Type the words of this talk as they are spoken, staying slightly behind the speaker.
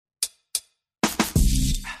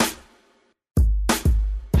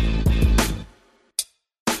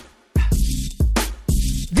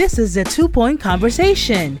This is the 2 Point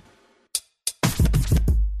Conversation.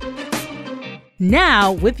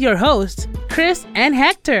 Now with your hosts, Chris and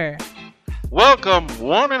Hector. Welcome,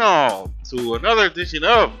 one and all, to another edition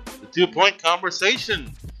of the 2 Point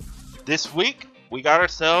Conversation. This week, we got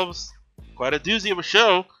ourselves quite a doozy of a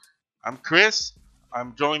show. I'm Chris.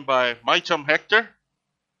 I'm joined by my chum Hector.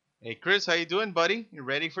 Hey Chris, how you doing, buddy? You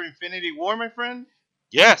ready for Infinity War, my friend?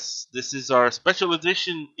 Yes, this is our special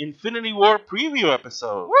edition Infinity War preview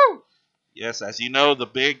episode. Woo! Yes, as you know, the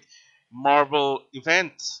big Marvel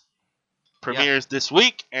event premieres this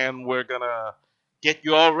week, and we're gonna get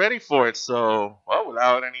you all ready for it. So, well,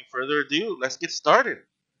 without any further ado, let's get started.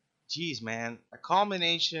 Jeez, man, a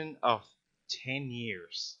culmination of 10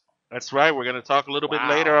 years. That's right. We're going to talk a little bit Wow.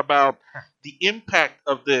 later about the impact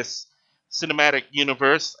of this cinematic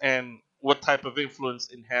universe and what type of influence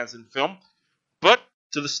it has in film. But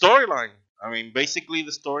to the storyline. I mean, basically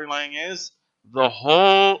the storyline is the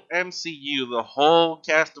whole MCU, the whole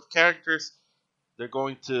cast of characters, they're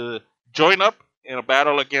going to join up in a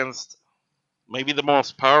battle against maybe the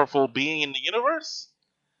most powerful being in the universe.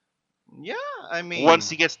 Yeah, I mean, Once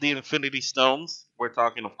he gets the Infinity Stones, we're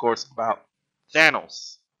talking, of course, about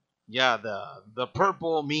Thanos. yeah, the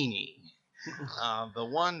purple meanie, the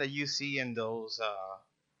one that you see in those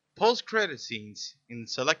post-credit scenes in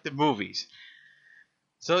selected movies.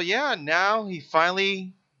 So yeah, now he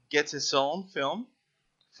finally gets his own film.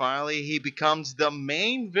 Finally, he becomes the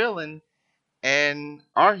main villain, and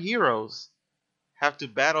our heroes have to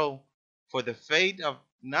battle for the fate of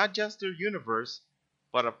not just their universe,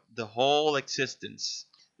 but of the whole existence.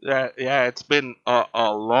 Yeah, it's been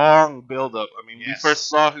a long build-up. I mean, we Yes. first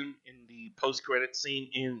saw him in the post-credit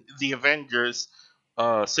scene in the Avengers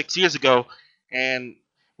 6 years ago, and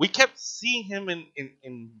we kept seeing him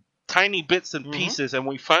in tiny bits and Mhm. pieces, and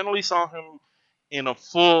we finally saw him in a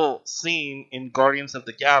full scene in Guardians of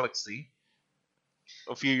the Galaxy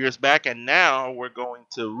a few years back, and now we're going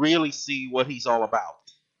to really see what he's all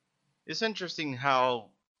about. It's interesting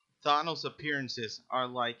how Thanos' appearances are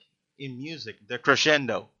like in music, the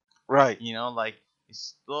crescendo. Right. You know, like it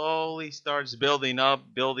slowly starts building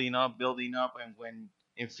up, building up, building up, and when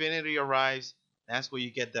Infinity arrives, that's where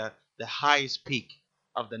you get the highest peak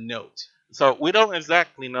of the note. So we don't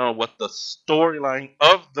exactly know what the storyline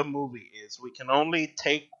of the movie is. We can only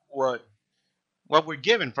take what What we're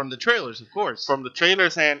given from the trailers, of course. from the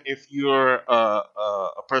trailers, and if you're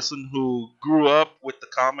a person who grew up with the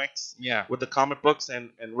comics, Yeah. with the comic books,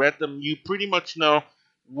 and read them, you pretty much know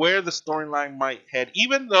where the storyline might head.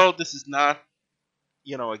 Even though this is not,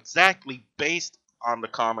 exactly based on the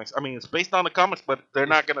comics. I mean, it's based on the comics, but they're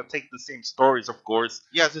not gonna take the same stories, of course.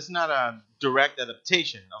 Yes, it's not a direct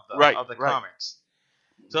adaptation Right, of the right. comics.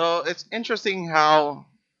 So it's interesting how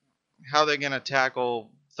they're gonna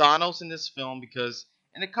tackle Thanos in this film, because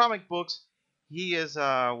in the comic books he is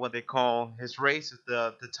what they call, his race is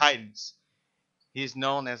the Titans. He's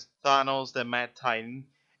known as Thanos, the Mad Titan,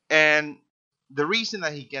 and the reason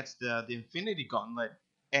that he gets the Infinity Gauntlet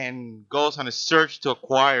and goes on a search to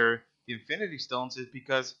acquire the Infinity Stones is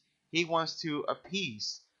because he wants to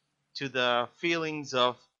appease to the feelings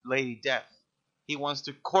of Lady Death. He wants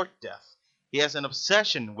to court death. He has an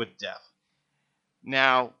obsession with death.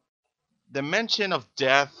 Now, the mention of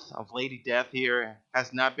death, of Lady Death here,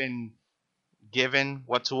 has not been given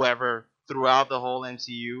whatsoever throughout the whole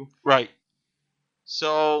MCU. Right.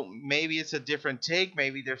 So maybe it's a different take.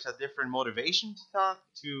 Maybe there's a different motivation to talk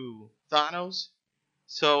to Thanos.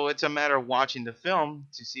 So it's a matter of watching the film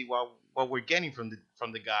to see what we're getting from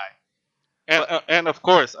the guy. And of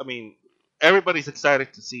course, I mean, everybody's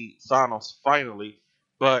excited to see Thanos finally.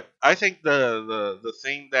 But I think the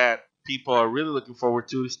thing that people are really looking forward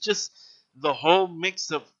to is just the whole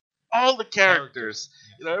mix of all the characters.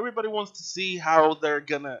 Everybody wants to see how they're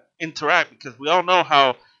gonna interact, because we all know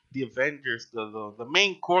how the Avengers, the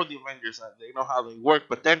main core of the Avengers, they know how they work.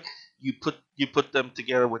 But then you put them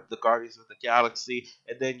together with the Guardians of the Galaxy,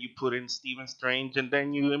 and then you put in Stephen Strange, and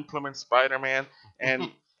then you implement Spider-Man,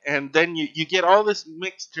 and and then you get all this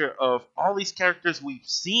mixture of all these characters we've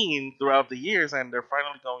seen throughout the years, and they're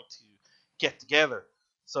finally going to get together.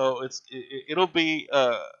 So it'll be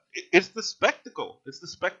it's the spectacle. It's the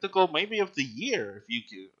spectacle maybe of the year, if you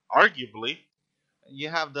could, arguably. You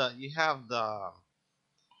have the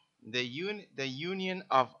union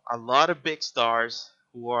of a lot of big stars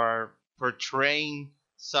who are portraying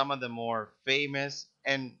some of the more famous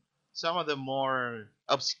and some of the more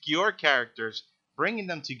obscure characters, bringing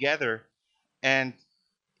them together, and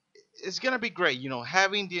it's gonna be great.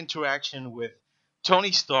 Having the interaction with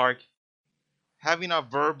Tony Stark, having a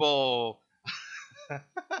verbal,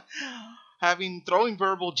 having throwing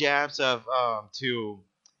verbal jabs of to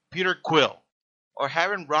Peter Quill, or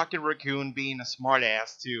having Rocket Raccoon being a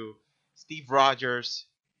smartass to Steve Rogers.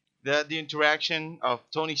 The interaction of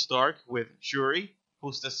Tony Stark with Shuri,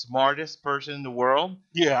 who's the smartest person in the world.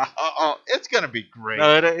 Yeah. It's gonna be great.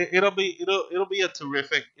 No, it'll be a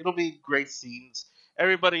terrific. It'll be great scenes.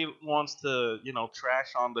 Everybody wants to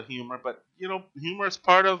trash on the humor, but humor is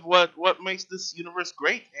part of what makes this universe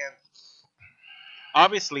great. And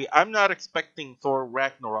obviously, I'm not expecting Thor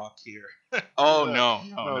Ragnarok here. Oh No,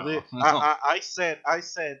 no, no, no. no. I said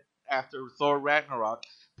after Thor Ragnarok,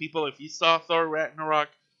 people, if you saw Thor Ragnarok,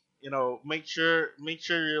 make sure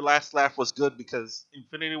your last laugh was good because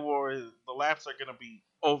Infinity War, the laughs are gonna be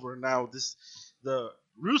over now. The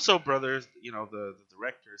Russo brothers, the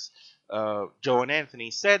directors, Joe and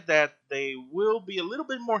Anthony, said that they will be a little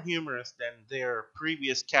bit more humorous than their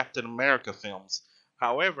previous Captain America films.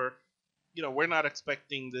 However, we're not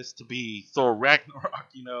expecting this to be Thor Ragnarok,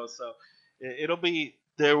 so it'll be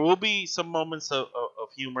there will be some moments of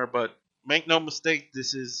humor, but make no mistake,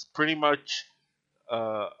 this is pretty much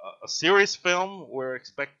a serious film. We're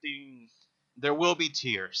expecting, There will be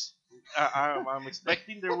tears. I'm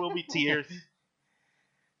expecting there will be tears.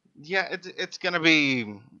 Yeah, it's gonna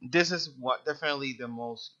be. This is what definitely the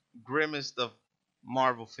most grimmest of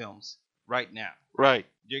Marvel films right now. Right.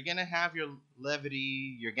 You're gonna have your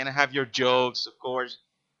levity. You're gonna have your jokes, of course,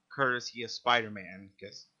 courtesy of Spider-Man,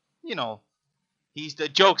 because you know he's the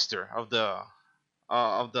jokester of the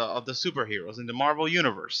superheroes in the Marvel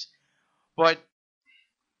universe. But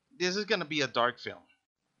this is gonna be a dark film.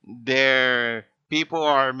 There, people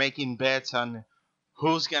are making bets on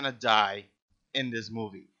who's gonna die in this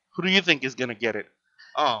movie. Who do you think is gonna get it?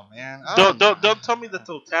 Oh man, I Don't tell me the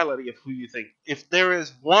totality of who you think. If there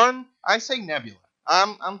is one, I say Nebula.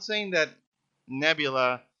 I'm saying that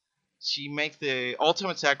Nebula, she makes the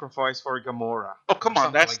ultimate sacrifice for Gamora. oh come or on,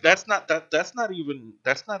 something that's like that's that. not that's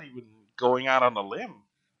not even going out on a limb.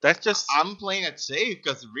 That's just. I'm playing it safe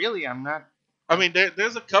because really I'm not. I mean,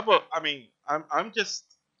 there's a couple. I mean, I'm just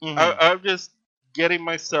Mhm. I'm just getting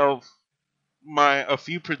myself a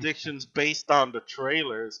few predictions based on the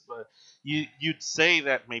trailers, but you'd say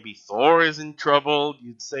that maybe Thor is in trouble.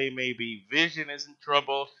 You'd say maybe Vision is in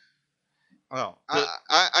trouble. Well, The,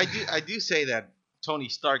 I do say that Tony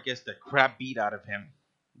Stark gets the crap beat out of him.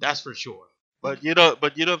 That's for sure. but you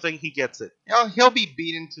don't think he gets it. He'll be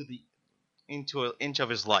beaten into an inch of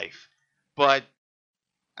his life. But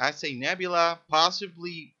I say Nebula,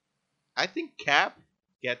 possibly. I think Cap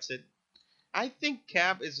gets it. I think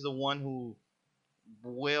Cap is the one who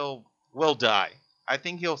will die. I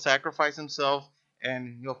think he'll sacrifice himself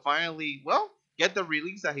and he'll finally get the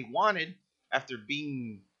release that he wanted after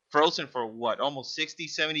being frozen for what, almost 60,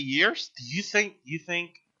 70 years? Do you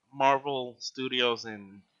think Marvel Studios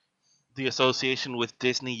and the association with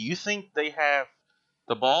Disney, you think they have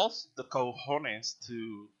The balls? the cojones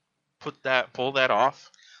to pull that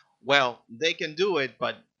off? Well, they can do it,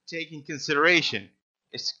 but take in consideration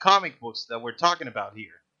it's comic books that we're talking about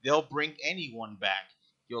here. They'll bring anyone back.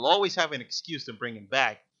 You'll always have an excuse to bring him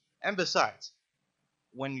back. And besides,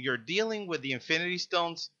 when you're dealing with the Infinity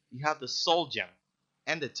Stones, you have the Soul Gem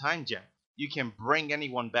and the Time Gem. You can bring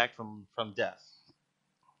anyone back from death.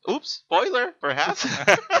 Oops, spoiler, perhaps.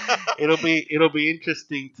 It'll be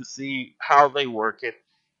interesting to see how they work it.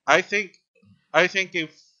 I think I think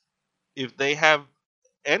if they have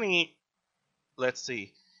any, let's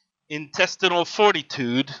see, intestinal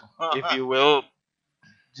fortitude, if you will,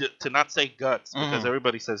 to not say guts because Mhm.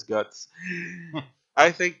 everybody says guts.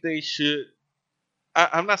 I think they should.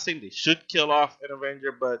 I'm not saying they should kill off an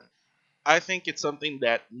Avenger, but I think it's something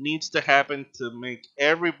that needs to happen to make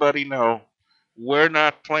everybody know we're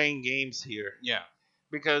not playing games here. Yeah.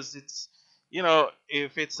 Because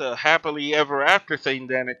if it's a happily ever after thing,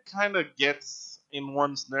 then it kind of gets in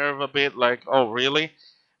one's nerve a bit. Like, oh, really?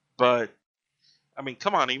 But I mean,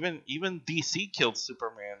 come on, even DC killed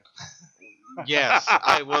Superman Yes,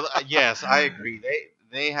 yes, I agree.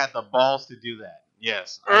 They had the balls to do that.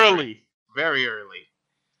 Yes, I agree. early. Very early.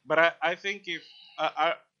 But I think if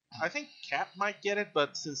I think Cap might get it,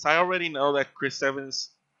 but since I already know that Chris Evans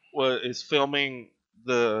is filming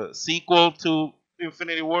the sequel to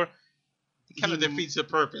Infinity War, It kind of defeats the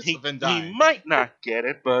purpose he, of him he dying. might not get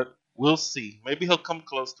it, but we'll see. Maybe he'll come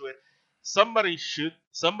close to it. Somebody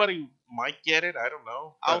might get it. I don't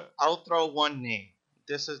know. I'll throw one name.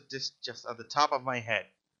 This is just at the top of my head.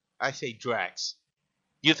 I say Drax.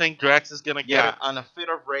 You think Drax is gonna get Yeah, it? on a fit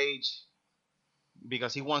of rage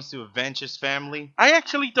because he wants to avenge his family. I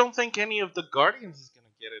actually don't think any of the Guardians is gonna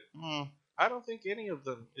get it. Hmm. I don't think any of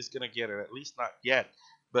them is gonna get it, at least not yet.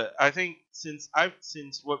 But I think since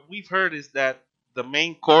what we've heard is that the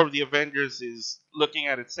main core of the Avengers is looking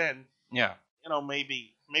at its end, Yeah.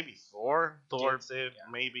 maybe Thor Thor, gets it,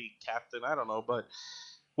 yeah. maybe Captain, I don't know, but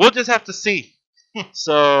we'll just have to see.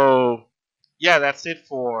 So yeah, that's it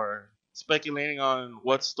for speculating on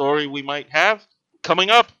what story we might have. Coming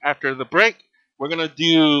up after the break, we're gonna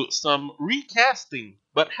do some recasting.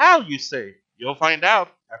 But how, you say? You'll find out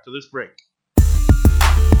after this break.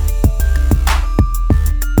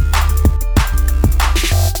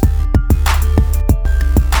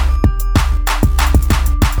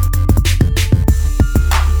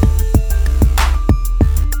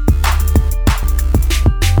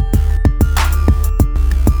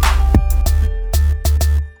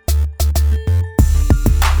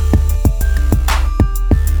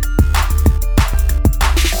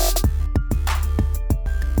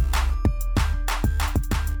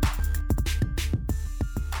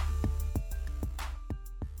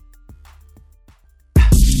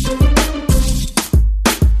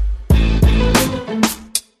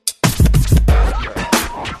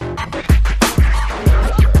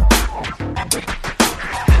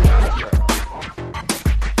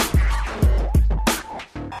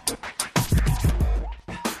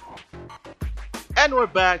 And we're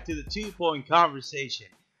back to the 2 point conversation.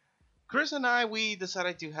 Chris and I, we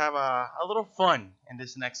decided to have a little fun in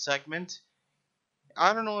this next segment.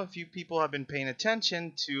 I don't know if you people have been paying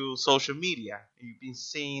attention to social media. You've been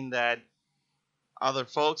seeing that other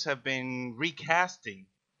folks have been recasting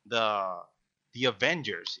the the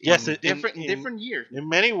Avengers Yes, in different years. in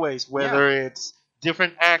many ways, whether it's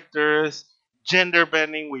different actors, gender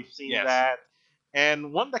bending, we've seen Yes. that.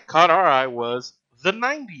 And one that caught our eye was the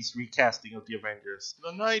 '90s recasting of the Avengers.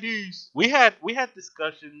 The 90s. We had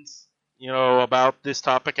discussions, about this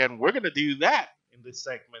topic, and we're gonna do that in this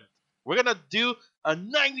segment. We're gonna do a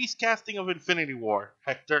 '90s casting of Infinity War,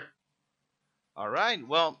 Hector. All right.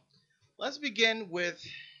 Well, let's begin with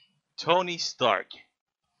Tony Stark.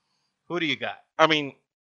 Who do you got? I mean,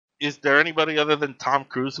 is there anybody other than Tom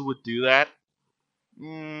Cruise who would do that?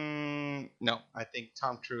 No, I think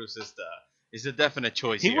Tom Cruise is the definite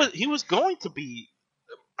choice here. He was going to be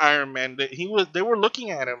Iron Man. They were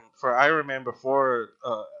looking at him for Iron Man before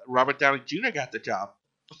Robert Downey Jr. got the job.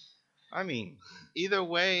 I mean, either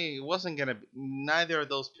way, it wasn't gonna. Neither of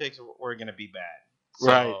those picks were gonna be bad.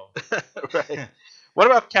 So, Right. Right. What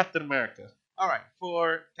about Captain America? all right,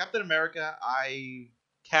 for Captain America, I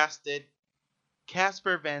casted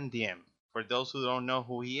Casper Van Diem. For those who don't know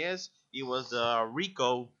who he was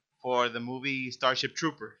Rico for the movie Starship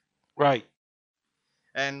Trooper. Right.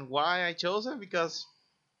 And why I chose him? Because,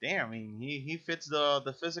 damn, I mean, he fits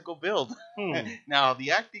the physical build. Hmm. Now,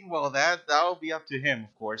 the acting, well, that'll be up to him,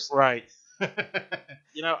 of course. Right.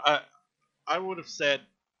 I would have said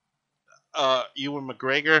Ewan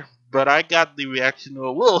McGregor, but I got the reaction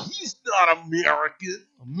of, well, he's not American.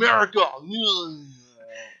 America.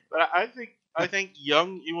 But I think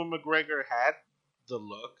young Ewan McGregor had the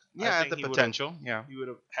look. I Yeah, think the he would've- potential. Yeah. He would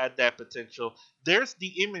have had that potential. There's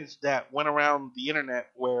the image that went around the internet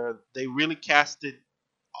where they really casted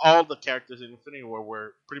all the characters in Infinity War.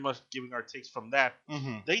 We're pretty much giving our takes from that.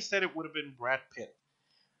 Mm-hmm. They said it would have been Brad Pitt.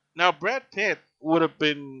 Now, Brad Pitt would have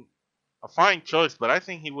been a fine choice, but I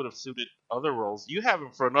think he would have suited other roles. You have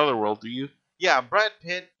him for another role, do you? Yeah, Brad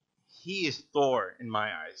Pitt, he is Thor in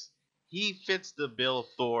my eyes. He fits the bill of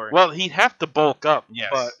Thor. Well, he'd have to bulk up, Yes.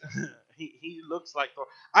 but he looks like Thor.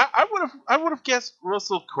 I would have guessed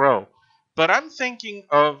Russell Crowe, but I'm thinking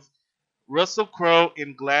of Russell Crowe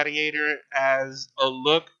in Gladiator as a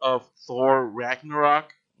look of Thor Ragnarok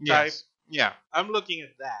type. yes. Yeah, I'm looking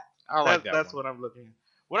at that. I like that. That's what I'm looking at.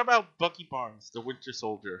 What about Bucky Barnes, the Winter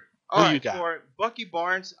Soldier? All Who you right, got? for Bucky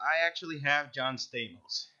Barnes, I actually have John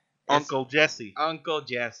Stamos. Uncle Jesse. Uncle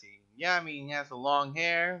Jesse. Yeah, I mean, he has the long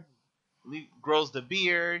hair, grows the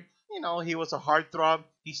beard. You know, he was a heartthrob.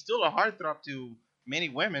 He's still a heartthrob to many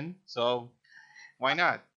women, so why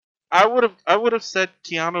not? I would have said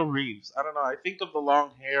Keanu Reeves. I don't know. I think of the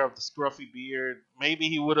long hair, of the scruffy beard. Maybe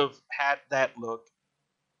he would have had that look.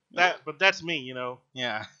 But that's me.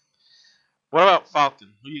 Yeah. What about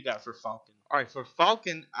Falcon? Who you got for Falcon? All right, for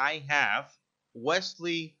Falcon, I have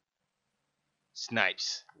Wesley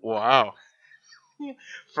Snipes. Wow,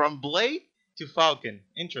 From Blade to Falcon.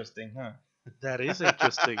 Interesting, huh? that is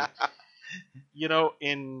interesting.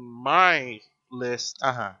 In my list,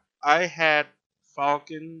 Uh-huh. I had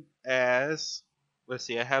Falcon as. Let's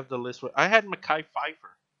see. I have the list. I had Mekhi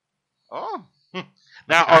Phifer. Oh.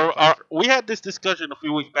 Now, Mekhi Phifer. we had this discussion a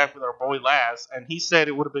few weeks back with our boy Laz, and he said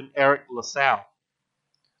it would have been Eric LaSalle.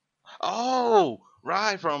 Oh,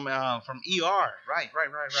 right, from ER. Right.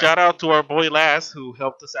 Shout out to our boy Laz who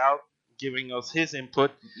helped us out giving us his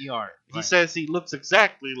input. ER. He Right. says he looks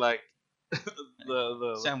exactly like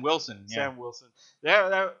the Sam Wilson. Yeah. Sam Wilson.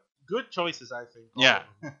 They're good choices, I think. Yeah.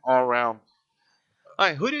 all around. All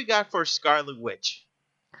right. Who do you got for Scarlet Witch?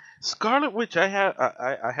 Scarlet Witch. I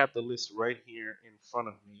have the list right here in front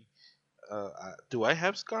of me. Do I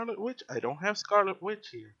have Scarlet Witch? I don't have Scarlet Witch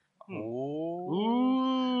here. Ooh.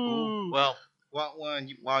 Ooh. Well,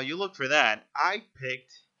 while you look for that, I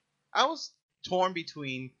was torn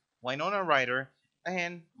between Winona Ryder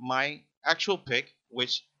and my actual pick,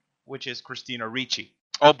 which is Christina Ricci.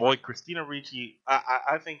 Oh boy, Christina Ricci.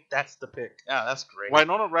 I think that's the pick. Yeah, that's great.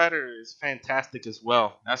 Winona Ryder is fantastic as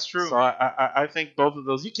well. That's true. So I think both of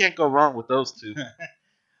those, you can't go wrong with those two.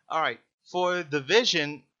 All right, for the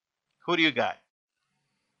Vision, who do you got?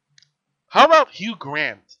 How about Hugh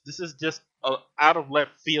Grant? This is just a out of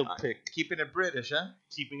left field pick. Keeping it British, huh?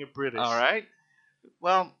 Keeping it British. All right.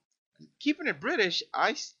 Well, keeping it British,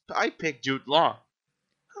 I picked Jude Law.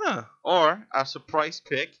 Huh. Or a surprise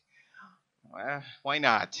pick. Why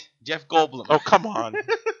not? Jeff Goldblum. Oh come on.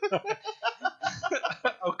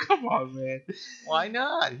 Oh come on, man. Why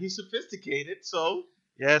not? He's sophisticated, so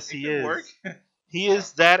Yes, it he can is. work. He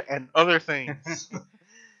is that and other things.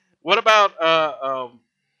 What about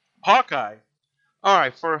Hawkeye? All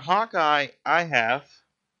right, for Hawkeye, I have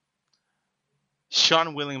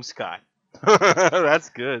Sean William Scott. That's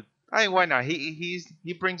good. I mean, why not?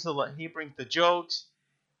 He brings the jokes.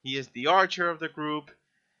 He is the archer of the group,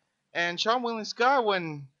 and Sean William Scott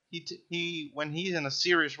when when he's in a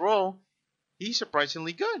serious role, he's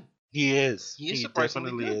surprisingly good. He is. He is He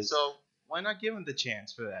surprisingly definitely good. is. So why not give him the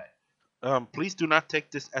chance for that? Please do not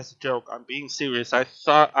take this as a joke. I'm being serious. I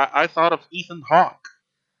thought of Ethan Hawke.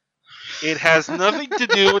 It has nothing to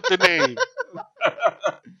do with the name.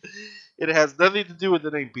 It has nothing to do with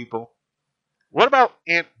the name, people. What about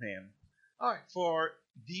Ant-Man? All right, for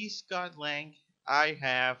the Scott Lang, I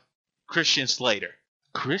have Christian Slater.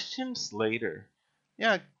 Christian Slater.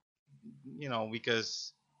 Yeah,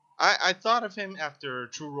 because I thought of him after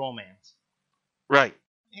True Romance. Right.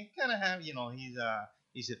 You kind of have,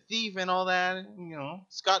 he's a thief and all that.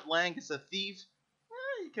 Scott Lang is a thief.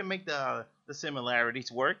 You can make the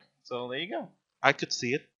similarities work. So there you go. I could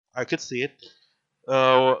see it.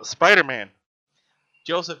 Spider-Man.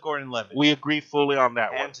 Joseph Gordon-Levitt. We agree fully on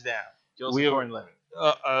that Hands down. Joseph We- Gordon-Levitt.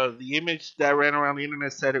 The image that ran around the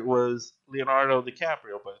internet said it was Leonardo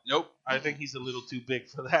DiCaprio, but Nope. I think he's a little too big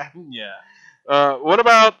for that. Yeah. What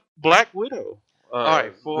about Black Widow? All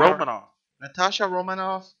right, for Romanoff. Natasha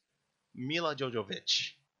Romanoff, Mila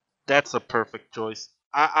Jovovich. That's a perfect choice.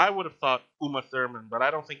 I would have thought Uma Thurman, but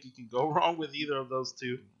I don't think you can go wrong with either of those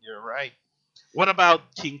two. You're right. What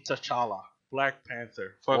about King T'Challa, Black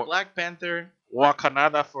Panther? For Black Panther,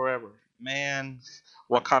 Wakanda Forever. man,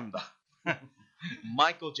 Wakanda.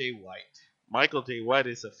 Michael J. White. Michael J. White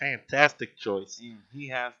is a fantastic choice. He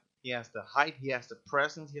has the height, he has the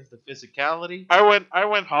presence, he has the physicality. I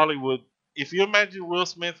went Hollywood. If you imagine Will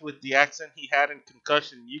Smith with the accent he had in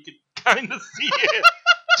Concussion, you could kind of see it.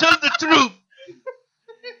 Tell the truth.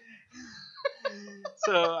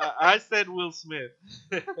 So I said Will Smith.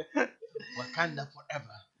 Wakanda forever.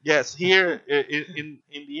 Yes, here in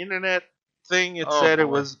the internet thing, it Oh, said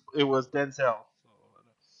boy. it was Denzel.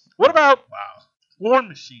 What about Wow. War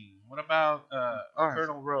Machine? What about All right.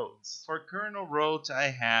 Colonel Rhodes? For Colonel Rhodes, I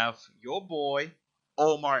have your boy,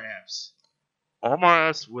 Omar Epps. Omar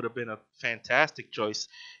S. would have been a fantastic choice.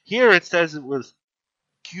 Here it says it was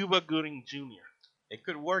Cuba Gooding Jr. It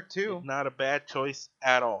could work too. Not a bad choice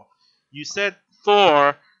at all. You said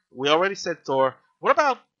Thor. We already said Thor. What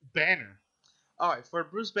about Banner? All right, for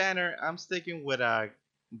Bruce Banner, I'm sticking with a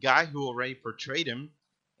guy who already portrayed him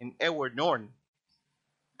in Edward Norton.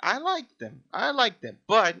 I liked them,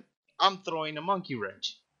 but I'm throwing a monkey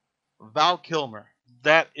wrench. Val Kilmer.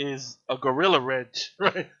 That is a gorilla wrench.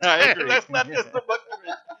 Right, I agree. That's not just a monkey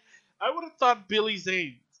wrench. I would have thought Billy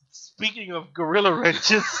Zane. Speaking of gorilla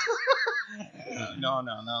wrenches. No.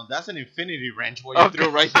 That's an infinity wrench. What you Okay. threw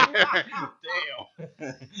right there.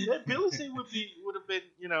 Damn. Yeah, Billy Zane would have been,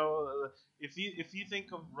 if you think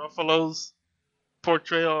of Ruffalo's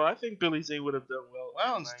portrayal, I think Billy Zane would have done well.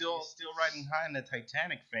 Well, in and the still 90s. riding high in the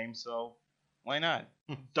Titanic fame, so why not?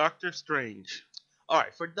 Doctor Strange. All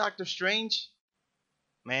right, for Doctor Strange,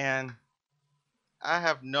 man, I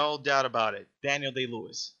have no doubt about it. Daniel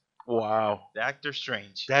Day-Lewis, Wow. Doctor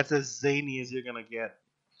Strange. That's as zany as you're gonna get.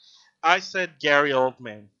 I said Gary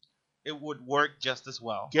Oldman. It would work just as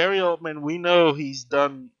well. Gary Oldman, we know he's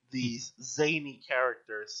done these zany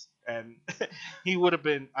characters, and he would have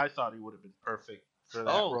been. I thought he would have been perfect for that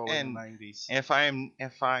Oh, role in and the '90s. If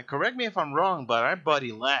I correct me if I'm wrong, but our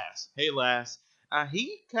buddy Lass, hey Lass,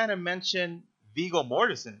 He kind of mentioned Viggo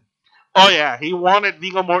Mortensen. Oh yeah, he wanted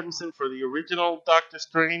Viggo Mortensen for the original Doctor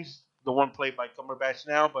Strange, the one played by Cumberbatch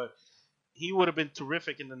now, but he would have been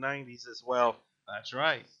terrific in the '90s as well. That's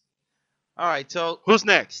right. All right, so Who's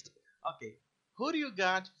next? okay, who do you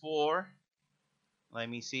got for? Let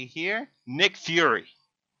me see here. Nick Fury.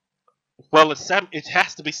 Well, it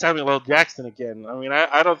has to be Samuel L. Jackson again. I mean,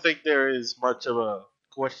 I don't think there is much of a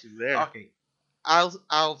question there. Okay,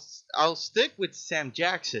 I'll stick with Sam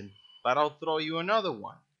Jackson, but I'll throw you another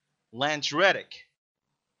one. Lance Reddick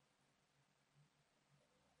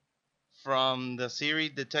from the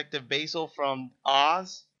series Detective Basil from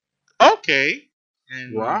Oz. Okay.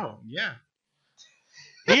 And Wow. yeah,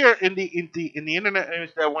 Here in the internet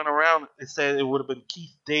image that went around, it said it would have been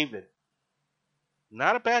Keith David.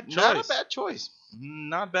 Not a bad choice. not a bad choice.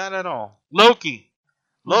 Not bad at all. Loki.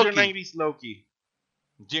 Who's your Loki. '90s Loki?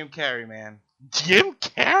 Jim Carrey, man. Jim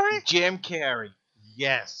Carrey? Jim Carrey.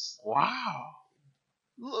 Yes. Wow.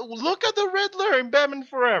 Look at the Riddler in Batman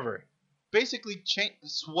Forever. Basically,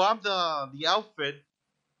 swap the outfit.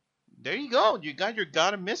 There you go. You got your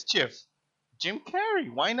God of Mischief. Jim Carrey.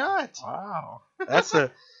 Why not? Wow. That's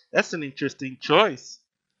an interesting choice.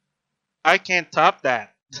 I can't top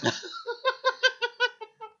that.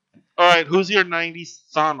 All right, who's your '90s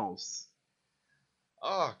Thanos?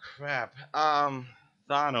 Oh crap.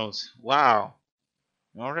 Thanos. Wow.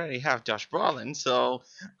 We already have Josh Brolin, so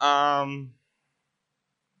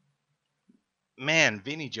man,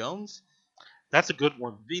 Vinny Jones. That's a good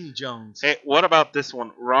one. Vinny Jones. Hey, what about this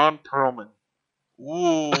one? Ron Perlman.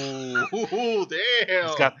 Ooh, damn.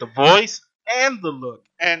 He's got the voice and the look,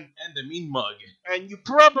 and the mean mug. you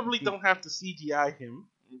probably don't have to CGI him.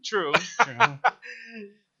 True.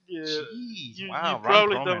 Yeah, Jeez, you wow,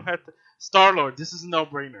 probably Ron don't Perlman. have to. Star Lord, this is a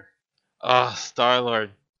no-brainer. Oh, Star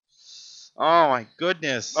Lord. Oh my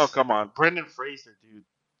goodness. Oh come on, Brendan Fraser, dude.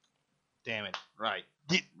 Damn it. Right.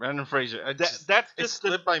 Ye- Brandon Fraser. That's It just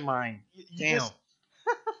slipped my mind. you Damn. just-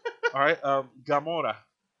 all right, Gamora.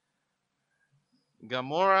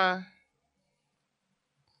 Gamora.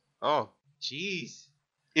 Oh, jeez.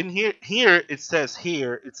 In here it says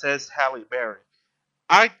Halle Berry.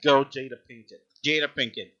 I'd go Jada Pinkett. Jada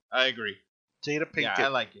Pinkett. I agree. Jada Pinkett. Yeah, I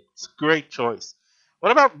like it. It's a great choice.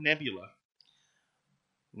 What about Nebula?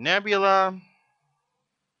 Nebula.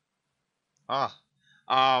 Ah.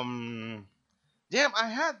 Damn, I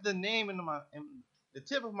had the name in the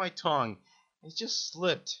tip of my tongue. It just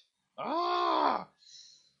slipped. Ah.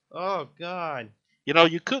 Oh God. You know,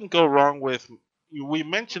 you couldn't go wrong with. We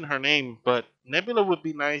mentioned her name, but Nebula would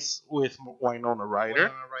be nice with Winona Ryder.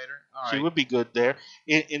 Winona Ryder. All She right. would be good there.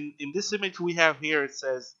 In this image we have here, it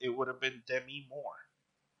says it would have been Demi Moore.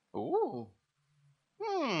 Ooh.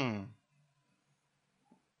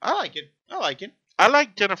 I like it. I like it. I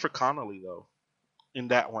like Jennifer Connelly though, in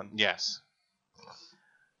that one. Yes.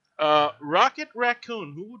 Rocket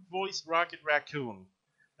Raccoon. Who would voice Rocket Raccoon?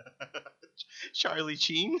 Charlie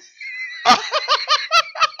Sheen.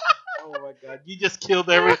 Oh my God! You just killed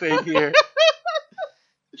everything here.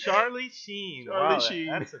 Charlie Sheen. Charlie Wow, Sheen.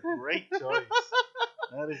 That's a great choice.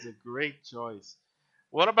 That is a great choice.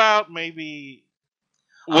 What about maybe?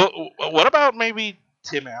 What about maybe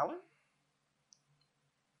Tim Allen?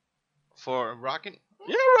 For Rocket.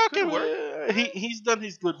 Yeah, Rocket. Could work. He's done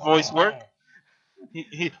his good voice work.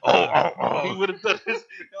 He would have done his.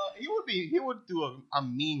 He would do a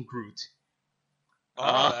mean Groot.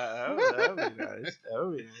 That would be nice. That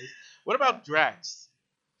would be nice. What about Drax?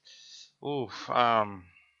 Oof. I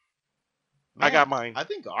got mine. I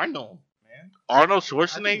think Arnold, man. Arnold I think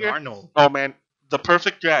Schwarzenegger. Arnold. Oh man, the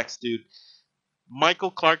perfect Drax, dude.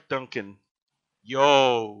 Michael Clark Duncan.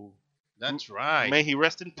 Yo, that's right. May he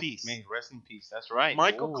rest in peace. May he rest in peace. That's right.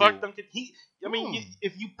 Michael Ooh. Clark Duncan. I mean, Hmm.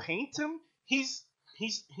 if you paint him, he's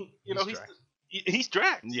He's Drax. he's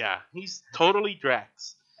Drax. Yeah, He's totally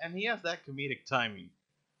Drax. and he has that comedic timing.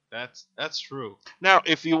 That's true. Now,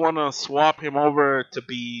 if you want to swap him over to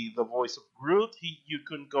be the voice of Groot, you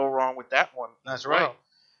couldn't go wrong with that one. That's as well.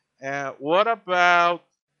 What about?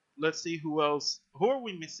 Let's see who else. Who are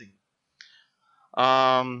we missing?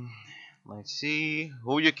 Let's see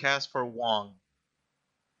who you cast for Wong.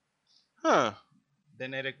 Huh?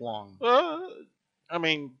 Benedict Wong. I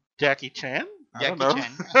mean Jackie Chan. I don't Jackie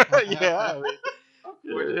know. Chan. Yeah, I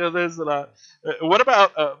mean, yeah, there's a lot. What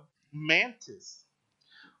about Mantis?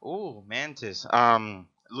 Oh, Mantis.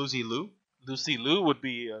 Lucy Liu. Lucy Liu would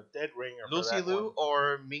be a dead ringer. for Lucy that Liu one.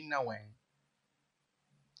 or Ming Na Wen.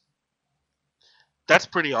 That's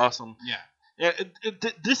pretty awesome. Yeah. Yeah,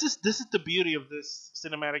 this is the beauty of this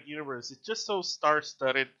cinematic universe. It's just so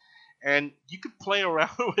star-studded, and you could play around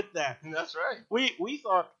with that. That's right. We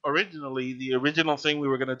thought originally the original thing we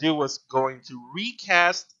were going to do was going to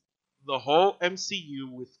recast the whole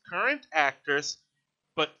MCU with current actors,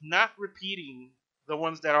 but not repeating the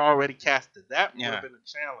ones that are already casted. That would Yeah. have been a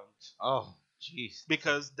challenge Oh, jeez.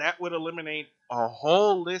 because that would eliminate a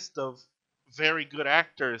whole list of very good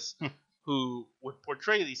actors who would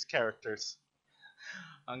portray these characters.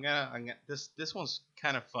 I'm gonna. This one's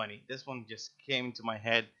kind of funny. This one just came into my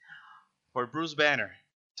head. For Bruce Banner,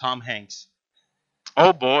 Tom Hanks.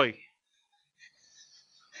 Oh boy!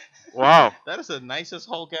 Wow, That is the nicest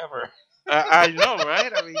Hulk ever. I know,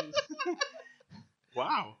 right? I mean,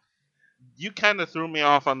 wow. You kind of threw me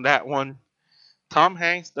off on that one. Tom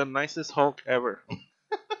Hanks, the nicest Hulk ever.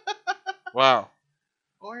 Wow.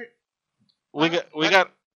 Or We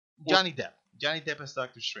got. Johnny Depp. Johnny Depp as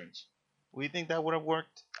Doctor Strange. We think that would have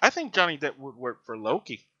worked I think Johnny Depp would work for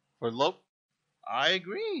Loki. for Loki? I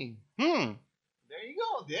agree. Hmm. There you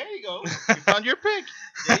go. There you go. You found your pick.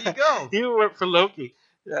 There you go. He would work for Loki.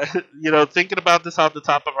 Thinking about this off the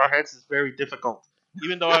top of our heads is very difficult.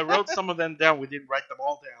 Even though I wrote some of them down, we didn't write them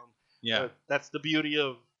all down. Yeah. That's the beauty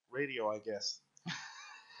of radio, I guess.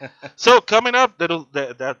 So coming up, this will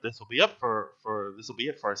be up for this will be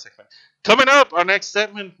it for our segment. Coming up, our next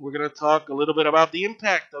segment, we're gonna talk a little bit about the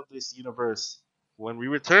impact of this universe when we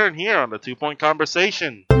return here on the 2 Point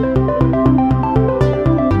Conversation.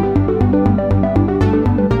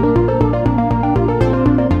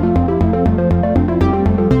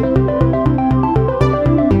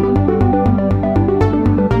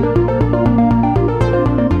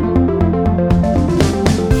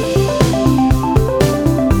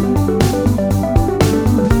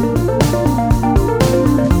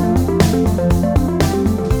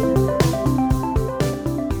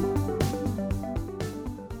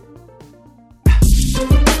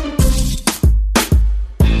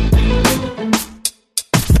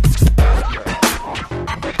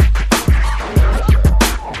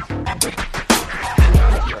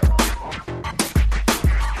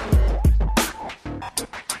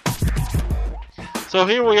 So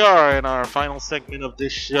here we are in our final segment of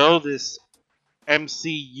this show, this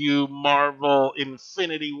MCU Marvel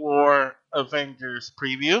Infinity War Avengers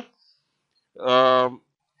preview. Well,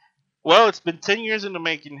 it's been 10 years in the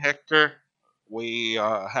making, Hector. We've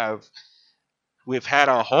had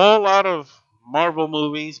a whole lot of Marvel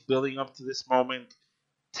movies building up to this moment.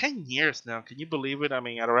 10 years now, can you believe it? I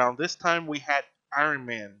mean, at around this time we had Iron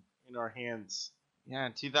Man in our hands. Yeah,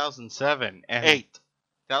 2007 and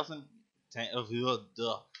 2010. Oh,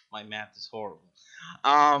 duh. My math is horrible.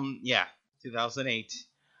 Yeah, 2008.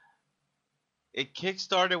 It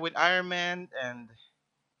kickstarted with Iron Man, and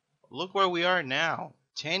look where we are now.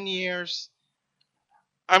 10 years.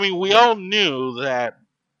 I mean, we all knew that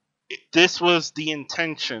this was the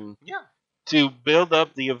intention Yeah. to build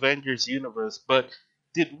up the Avengers universe, but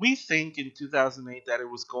did we think in 2008 that it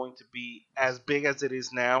was going to be as big as it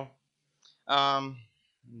is now?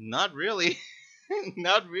 Not really.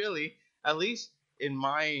 Not really. At least in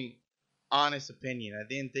my honest opinion, I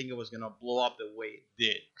didn't think it was gonna blow up the way it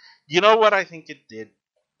did. You know what I think it did?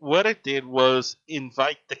 What it did was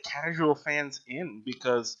invite the casual fans in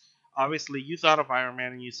because obviously you thought of Iron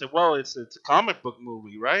Man and you said, well, it's a comic book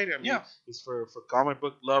movie, right? I mean, Yeah. it's for comic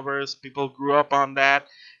book lovers. People grew up on that.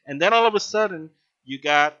 And then all of a sudden, you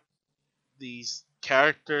got these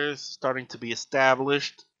characters starting to be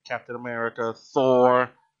established. Captain America, Thor,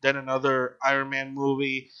 then another Iron Man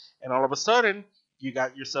movie. And all of a sudden, you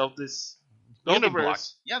got yourself this Building universe.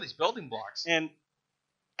 blocks. Yeah, these building blocks. And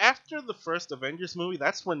after the first Avengers movie,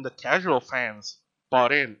 that's when the casual fans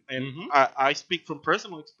bought in. And Mhm. I speak from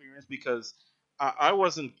personal experience because I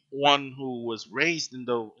wasn't one who was raised in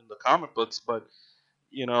the comic books, but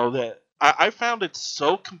that I found it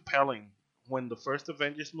so compelling when the first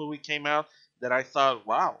Avengers movie came out that I thought,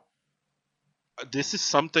 wow, this is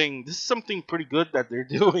something pretty good that they're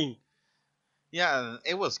doing. Yeah,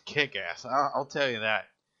 it was kick-ass. I'll tell you that.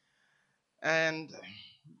 And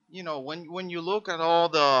when you look at all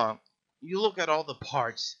the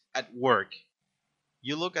parts at work,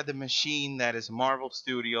 you look at the machine that is Marvel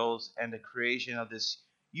Studios and the creation of this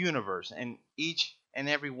universe and each and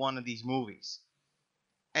every one of these movies.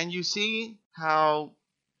 And you see how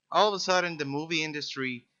all of a sudden the movie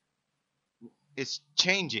industry is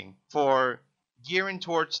changing for gearing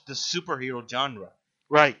towards the superhero genre.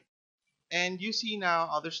 Right. And you see now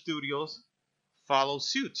other studios follow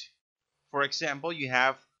suit. For example, you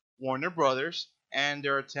have Warner Brothers and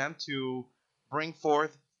their attempt to bring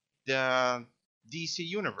forth the DC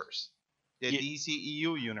universe, the Ye-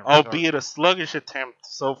 DCEU universe. Albeit a sluggish attempt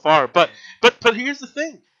so far. But here's the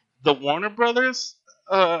thing: the Warner Brothers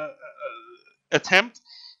attempt,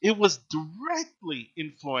 it was directly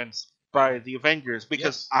influenced by the Avengers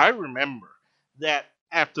because Yes. I remember that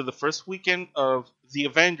after the first weekend of the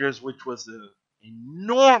Avengers, which was an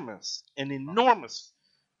enormous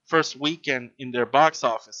first weekend in their box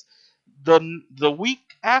office, the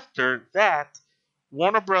week after that,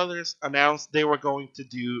 Warner Brothers announced they were going to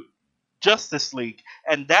do Justice League,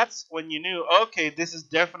 and that's when you knew, okay, this is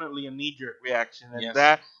definitely a knee-jerk reaction, and Yes.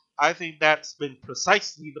 that I think that's been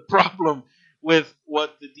precisely the problem with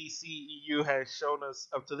what the DCEU has shown us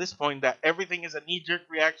up to this point. That everything is a knee-jerk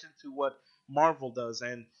reaction to what Marvel does,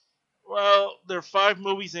 and well, there are 5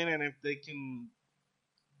 movies in, and if they can,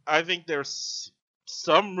 I think there's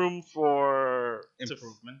some room for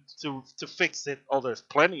Improvement. to fix it. Oh, there's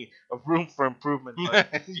plenty of room for improvement, but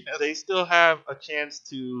Yes. they still have a chance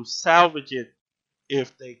to salvage it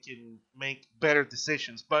if they can make better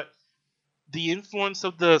decisions. But the influence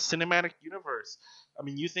of the cinematic universe. I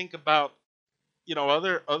mean, you think about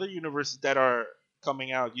other universes that are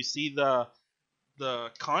coming out. You see the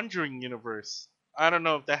Conjuring universe. I don't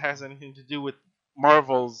know if that has anything to do with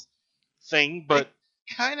Marvel's thing, It but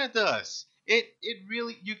kind of does. It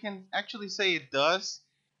really, you can actually say it does,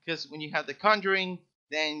 because when you have The Conjuring,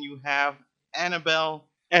 then you have Annabelle,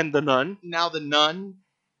 and the Nun. now the Nun.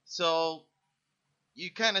 So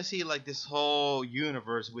you kind of see like this whole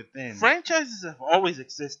universe within. Franchises have always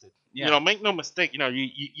existed. Yeah. Make no mistake.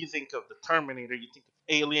 You think of the Terminator, you think of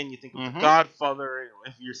Alien, you think of the Mhm. Godfather.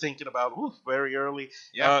 If you're thinking about very early,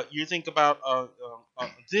 Yeah. you think about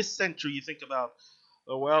this century. You think about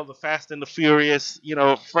the Fast and the Furious.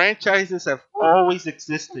 Franchises have always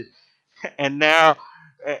existed, and now,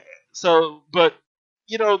 uh, but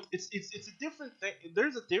it's a different thing.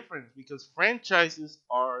 There's a difference because franchises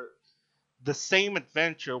are the same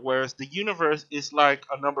adventure, whereas the universe is like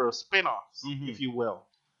a number of spin-offs, Mhm. if you will.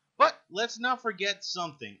 But let's not forget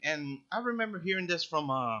something. And I remember hearing this from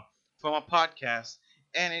a podcast,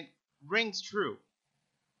 and it rings true.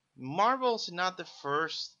 Marvel's not the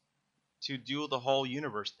first to do the whole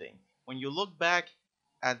universe thing. When you look back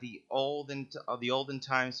at the olden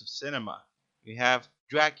times of cinema, you have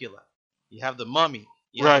Dracula, you have the Mummy,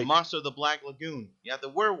 you have the Right. Monster of the Black Lagoon, you have the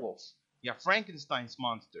werewolves, you have Frankenstein's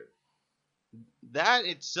monster. That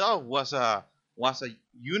itself was a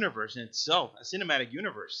universe in itself, a cinematic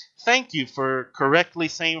universe. Thank you for correctly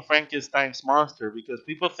saying Frankenstein's monster because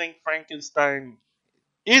people think Frankenstein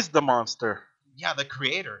is the monster. Yeah, the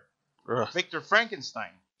creator, Ugh. Victor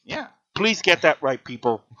Frankenstein. Yeah. Please get that right,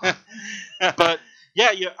 people. But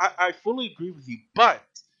yeah, I fully agree with you. But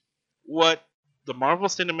what the Marvel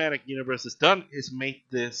Cinematic Universe has done is made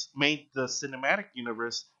the cinematic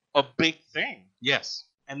universe a big thing, Yes.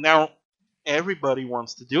 and now everybody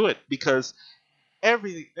wants to do it because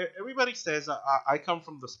everybody says I come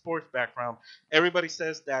from the sports background. Everybody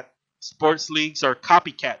says that sports leagues are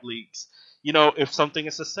copycat leagues. If something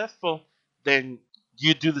is successful, then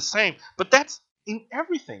you do the same. But that's in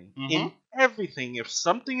everything. In Mhm. everything, if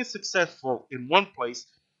something is successful in one place,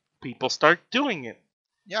 people start doing it.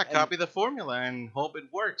 Yeah, copy the formula and hope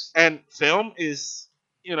it works. And film is,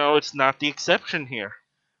 it's not the exception here.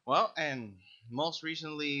 Well, and most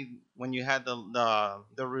recently, when you had the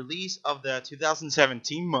release of the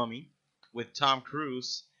 2017 Mummy with Tom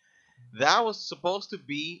Cruise, that was supposed to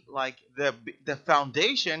be like the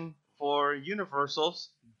foundation for Universal's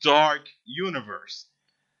Dark Universe,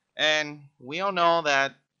 and we all know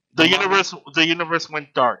that The Mummy- universe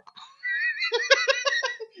went dark.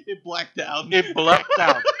 it blacked out. It blacked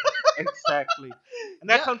out. Exactly. And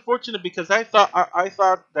that's Yeah. unfortunate because I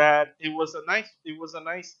thought that it was a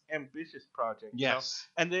nice ambitious project. Yes.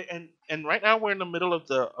 And right now we're in the middle of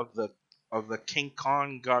the King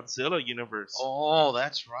Kong Godzilla universe, Oh,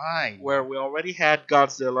 that's right. where we already had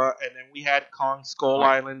Godzilla and then we had Kong Skull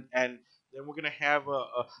Right. Island, and then we're gonna have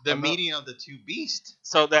The ano- meeting of the two beasts.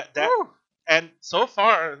 so that Woo. and so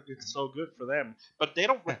far it's so good for them, but they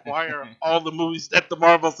don't require all the movies that the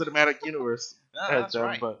Marvel Cinematic Universe No, has that's done.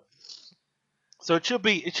 right. But so it should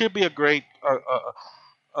be a great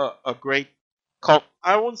a great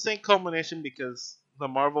I wouldn't say culmination because the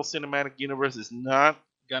Marvel Cinematic Universe is not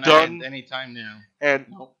Gonna done. end anytime now. and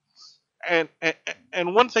Nope.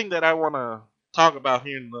 and one thing that I want to talk about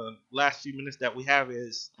here in the last few minutes that we have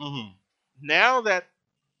is Mm-hmm. now that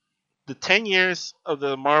the 10 years of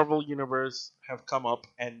the Marvel Universe have come up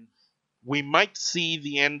and we might see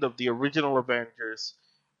the end of the original Avengers.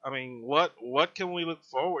 I mean, what can we look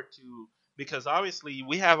forward to? Because obviously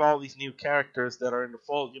we have all these new characters that are in the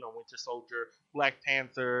fold. Winter Soldier, Black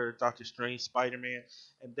Panther, Doctor Strange, Spider Man,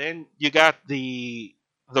 and then you got the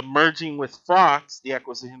merging with Fox, the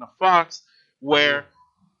acquisition of Fox, where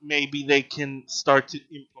maybe they can start to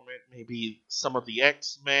implement maybe some of the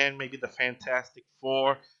X-Men, maybe the Fantastic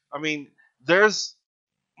Four. I mean, there's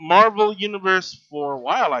Marvel Universe for a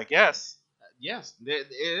while, I guess. Yes, it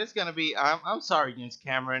is gonna be. I'm sorry, James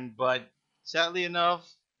Cameron, but sadly enough,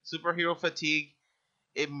 superhero fatigue.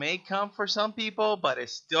 It may come for some people, but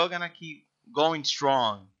it's still gonna keep going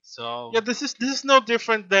strong. So Yeah, this is no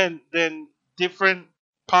different than different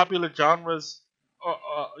popular genres,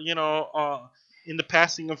 in the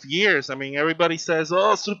passing of years. I mean, everybody says,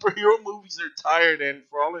 "Oh, superhero movies are tired," and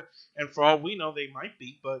for all we know, they might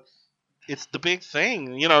be, but it's the big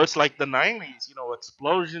thing. It's like the '90s.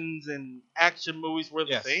 Explosions and action movies were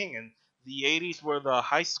the yes, thing, and the '80s were the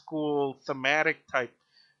high school thematic type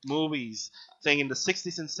movies thing. In the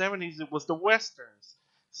 '60s and '70s, it was the westerns.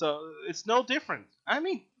 So it's no different. I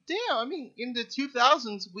mean, damn. I mean, in the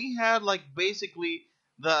 2000s, we had like basically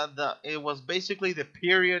the it was basically the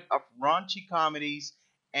period of raunchy comedies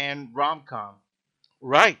and rom com.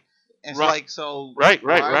 Right. It's Right. like so. Right. Why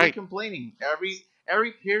Right. are we Right. complaining?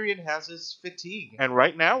 Every period has its fatigue. And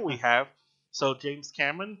right now we have. So James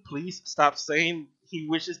Cameron, please stop saying he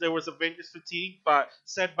wishes there was Avengers fatigue, but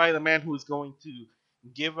said by the man who is going to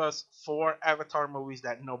give us 4 Avatar movies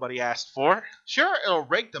that nobody asked for. Sure, it'll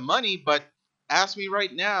rake the money, but ask me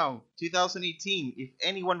right now, 2018, if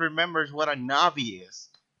anyone remembers what a Navi is.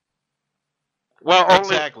 Well,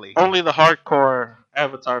 only Exactly. only the hardcore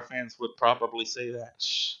Avatar fans would probably say that.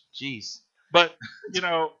 Jeez. But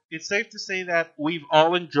it's safe to say that we've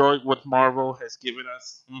all enjoyed what Marvel has given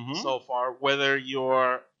us Mm-hmm. so far. Whether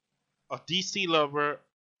you're a DC lover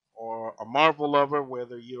or a Marvel lover,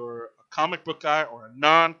 whether you're a comic book guy or a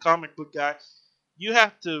non-comic book guy, you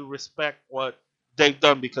have to respect what they've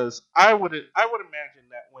done because I would imagine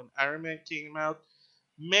that when Iron Man came out,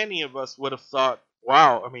 many of us would have thought,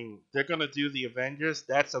 wow, I mean, they're gonna do the Avengers.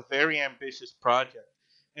 That's a very ambitious project.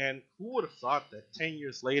 And who would have thought that 10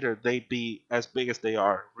 years later they'd be as big as they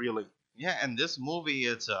are, really? Yeah, and this movie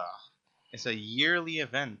it's a yearly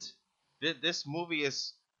event. This movie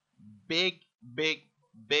is big, big,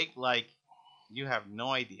 big. Like you have no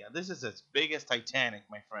idea. This is as big as Titanic,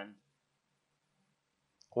 my friend.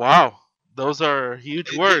 Wow, those are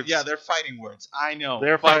huge words. Yeah, they're fighting words. I know.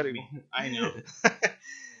 They're Fight fighting. me. I know.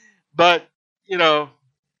 But, you know,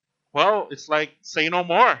 well, it's like say no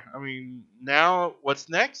more. I mean, now what's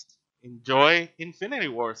next? Enjoy Infinity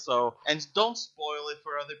War. So, And don't spoil it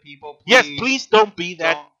for other people, please. yes, please don't be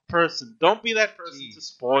that Don't. person. Don't be that person to Jeez.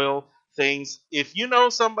 spoil things. If you know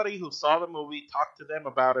somebody who saw the movie, talk to them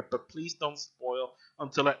about it, but please don't spoil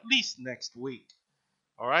until at least next week.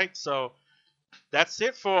 All right? So, that's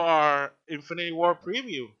it for our Infinity War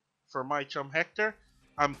preview. For my chum Hector,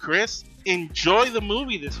 I'm Chris. Enjoy the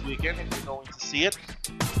movie this weekend if you're going to see it.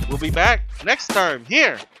 We'll be back next time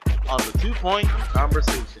here on the 2 Point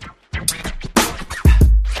Conversation.